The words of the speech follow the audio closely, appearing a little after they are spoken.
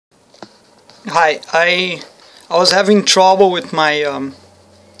Hi, I was having trouble with my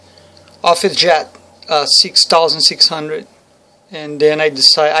Officejet 6600, and then I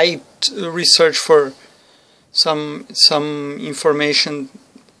researched for some information,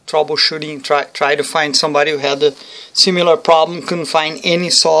 troubleshooting, try to find somebody who had a similar problem, couldn't find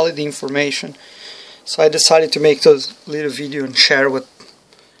any solid information. So I decided to make this little video and share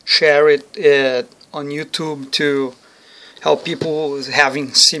it on YouTube to help people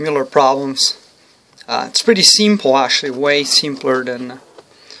having similar problems. It's pretty simple, actually, way simpler than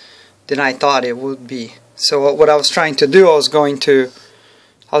I thought it would be. So what I was trying to do, I was going to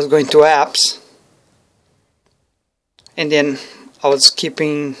apps, and then I was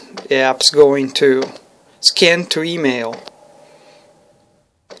keeping the apps going to scan to email,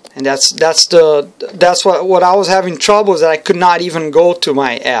 and that's what I was having trouble is that I could not even go to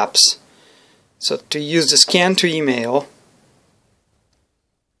my apps. So to use the scan to email.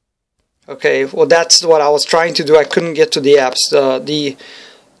 Okay, well that's what I was trying to do. I couldn't get to the apps. The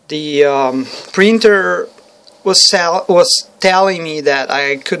printer was telling me that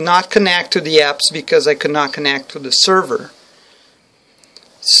I could not connect to the apps because I could not connect to the server.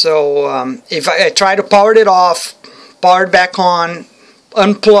 So if I tried to power it off, power it back on,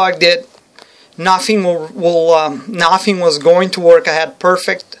 unplugged it, nothing was going to work. I had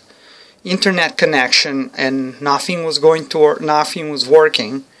perfect internet connection and nothing was going to work. Nothing was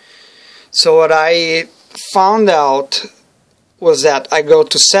working. So what I found out was that I go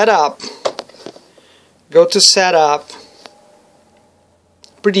to setup,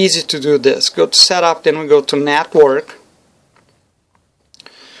 pretty easy to do this, go to setup, then we go to network,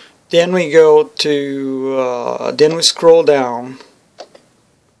 then we go to, then we scroll down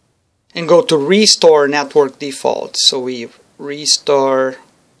and go to restore network defaults. So we restore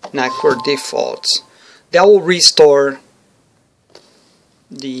network defaults. That will restore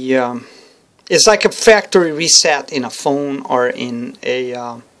the it's like a factory reset in a phone or in a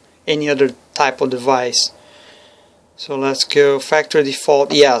any other type of device. So let's go factory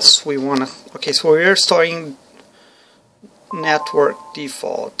default. Yes, we want to. Okay, so we're storing network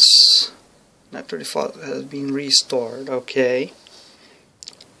defaults. Network default has been restored. Okay.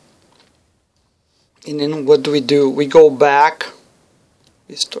 And then what do? We go back.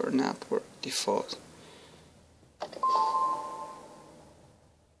 Restore network default.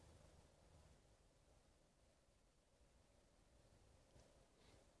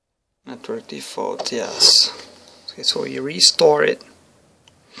 Network default, yes. Okay, so we restore it.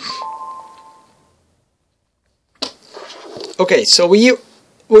 Okay, so we've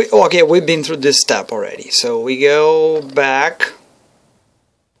been through this step already. So we go back.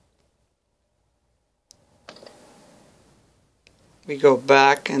 We go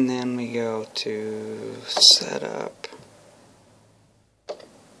back and then we go to setup.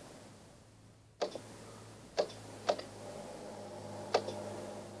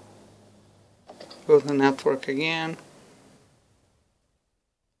 Go to the network again.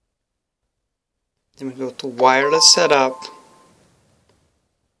 Then we go to wireless setup.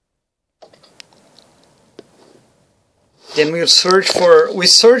 Then we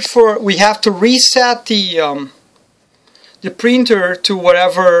have to reset the printer to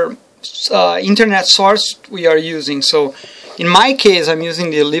whatever internet source we are using. So in my case, I'm using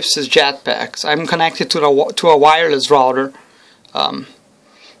the Ellipsis Jetpacks. I'm connected to a wireless router.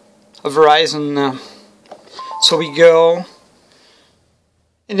 A Verizon, so we go,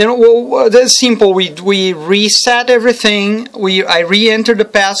 and then that's simple. We reset everything. I re-enter the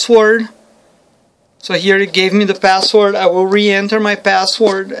password. So here it gave me the password. I will re-enter my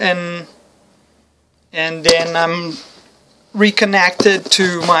password, and then I'm reconnected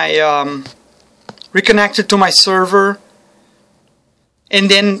to my server,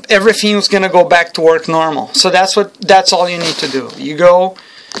 and then everything is gonna go back to work normal. So that's all you need to do. You go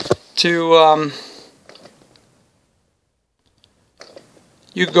to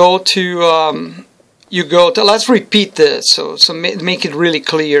let's repeat this so make it really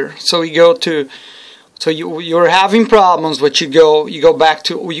clear. So you're having problems, but you go back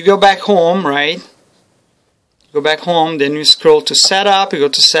home, right? You go back home, then you scroll to setup, you go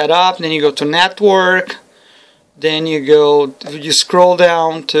to setup, then you go to network, then you scroll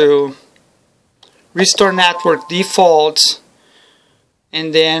down to restore network defaults.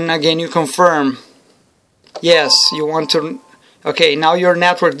 And then again you confirm, yes, you want to, okay, now your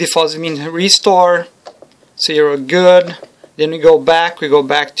network defaults mean restore, so you're good. Then we go back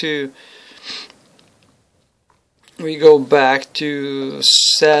to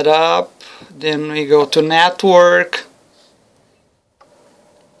setup, then we go to network,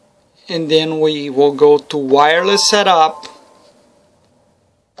 and then we will go to wireless setup,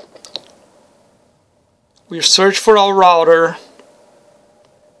 We search for our router.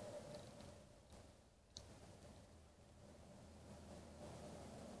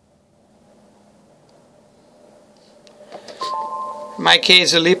 In my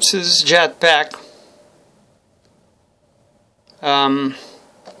case, ellipsis jetpack. Then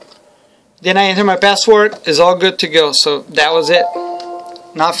I enter my password. It's all good to go. So that was it.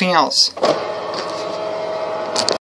 Nothing else.